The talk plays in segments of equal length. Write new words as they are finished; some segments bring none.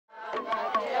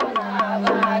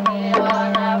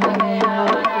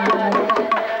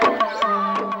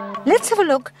Let's have a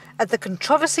look at the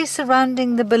controversy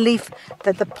surrounding the belief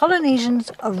that the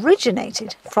Polynesians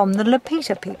originated from the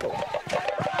Lapita people.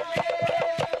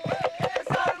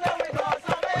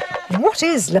 What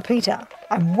is Lapita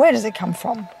and where does it come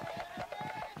from?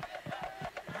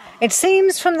 It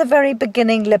seems from the very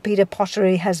beginning Lapita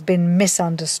pottery has been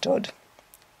misunderstood.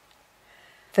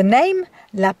 The name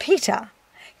Lapita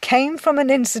came from an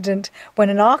incident when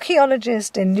an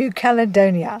archaeologist in New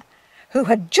Caledonia, who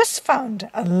had just found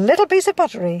a little piece of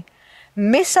pottery,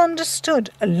 misunderstood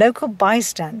a local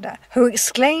bystander who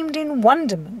exclaimed in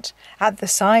wonderment at the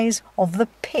size of the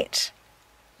pit,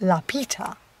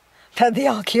 Lapita, that the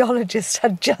archaeologist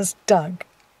had just dug.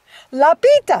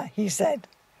 "Lapita," he said.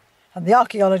 And the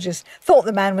archaeologist thought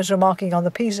the man was remarking on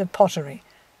the piece of pottery,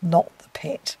 not the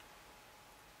pit.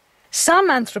 Some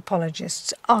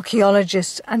anthropologists,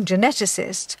 archaeologists and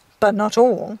geneticists, but not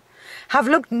all, have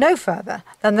looked no further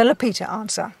than the Lapita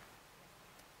answer.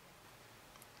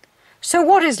 So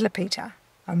what is Lapita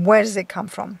and where does it come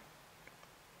from?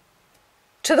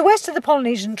 To the west of the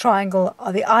Polynesian Triangle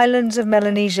are the islands of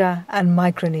Melanesia and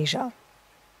Micronesia.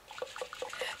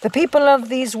 The people of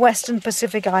these western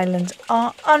Pacific islands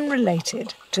are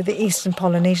unrelated to the eastern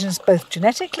Polynesians both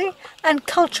genetically and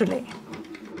culturally.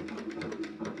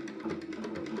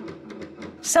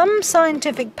 Some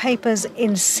scientific papers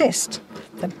insist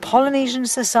that Polynesian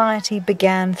society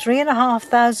began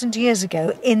 3,500 years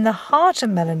ago in the heart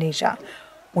of Melanesia,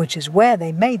 which is where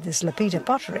they made this Lapita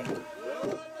pottery.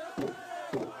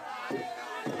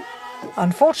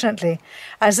 Unfortunately,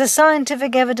 as the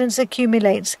scientific evidence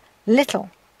accumulates, little,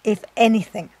 if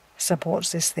anything,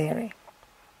 supports this theory.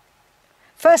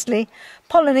 Firstly,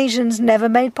 Polynesians never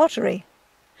made pottery.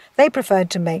 They preferred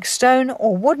to make stone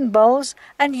or wooden bowls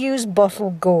and use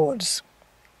bottle gourds.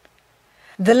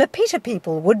 The Lapita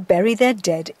people would bury their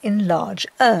dead in large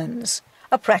urns,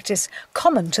 a practice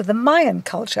common to the Mayan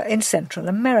culture in Central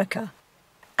America,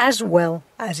 as well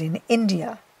as in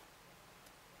India,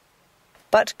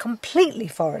 but completely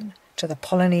foreign to the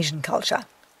Polynesian culture.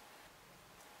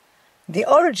 The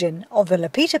origin of the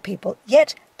Lapita people,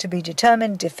 yet to be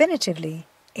determined definitively,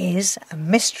 is a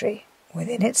mystery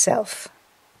within itself.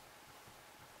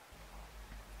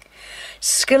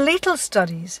 Skeletal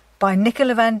studies by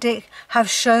Nicola van Dyck have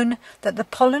shown that the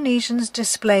Polynesians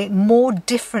display more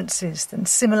differences than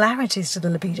similarities to the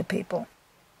Lapita people.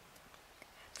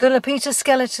 The Lapita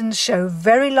skeletons show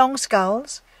very long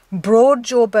skulls, broad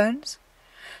jawbones,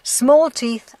 small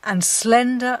teeth and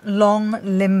slender, long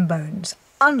limb bones,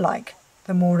 unlike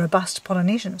the more robust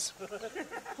Polynesians.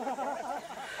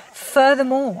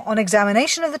 Furthermore, on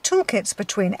examination of the toolkits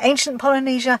between ancient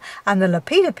Polynesia and the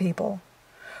Lapita people,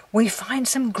 we find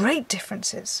some great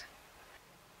differences.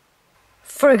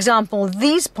 For example,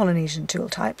 these Polynesian tool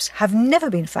types have never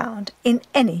been found in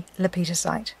any Lapita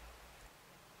site.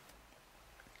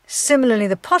 Similarly,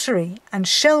 the pottery and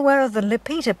shellware of the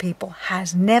Lapita people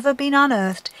has never been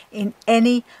unearthed in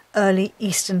any early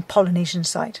eastern Polynesian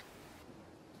site.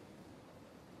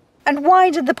 And why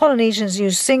did the Polynesians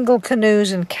use single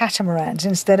canoes and catamarans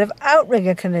instead of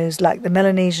outrigger canoes like the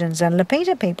Melanesians and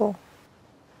Lapita people?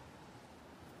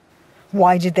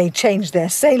 Why did they change their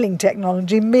sailing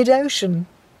technology mid-ocean?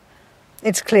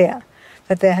 It's clear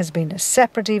that there has been a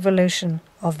separate evolution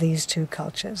of these two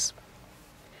cultures.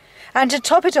 And to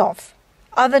top it off,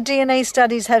 other DNA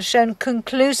studies have shown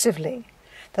conclusively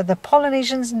that the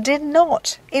Polynesians did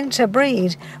not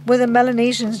interbreed with the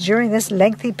Melanesians during this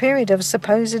lengthy period of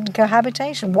supposed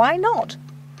cohabitation. Why not?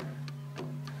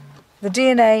 The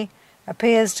DNA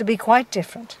appears to be quite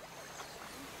different,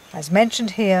 as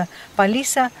mentioned here by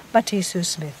Lisa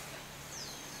Matisu-Smith.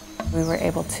 We were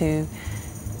able to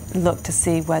look to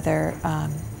see whether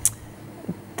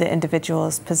the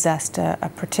individuals possessed a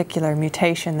particular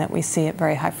mutation that we see at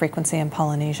very high frequency in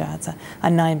Polynesia. It's a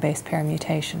 9-base pair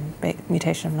mutation,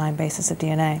 mutation of 9 bases of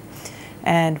DNA.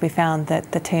 And we found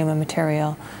that the Teuma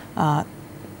material,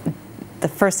 the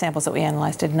first samples that we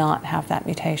analyzed did not have that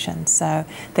mutation. So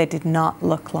they did not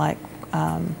look like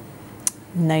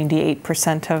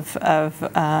 98% of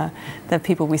the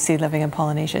people we see living in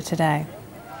Polynesia today.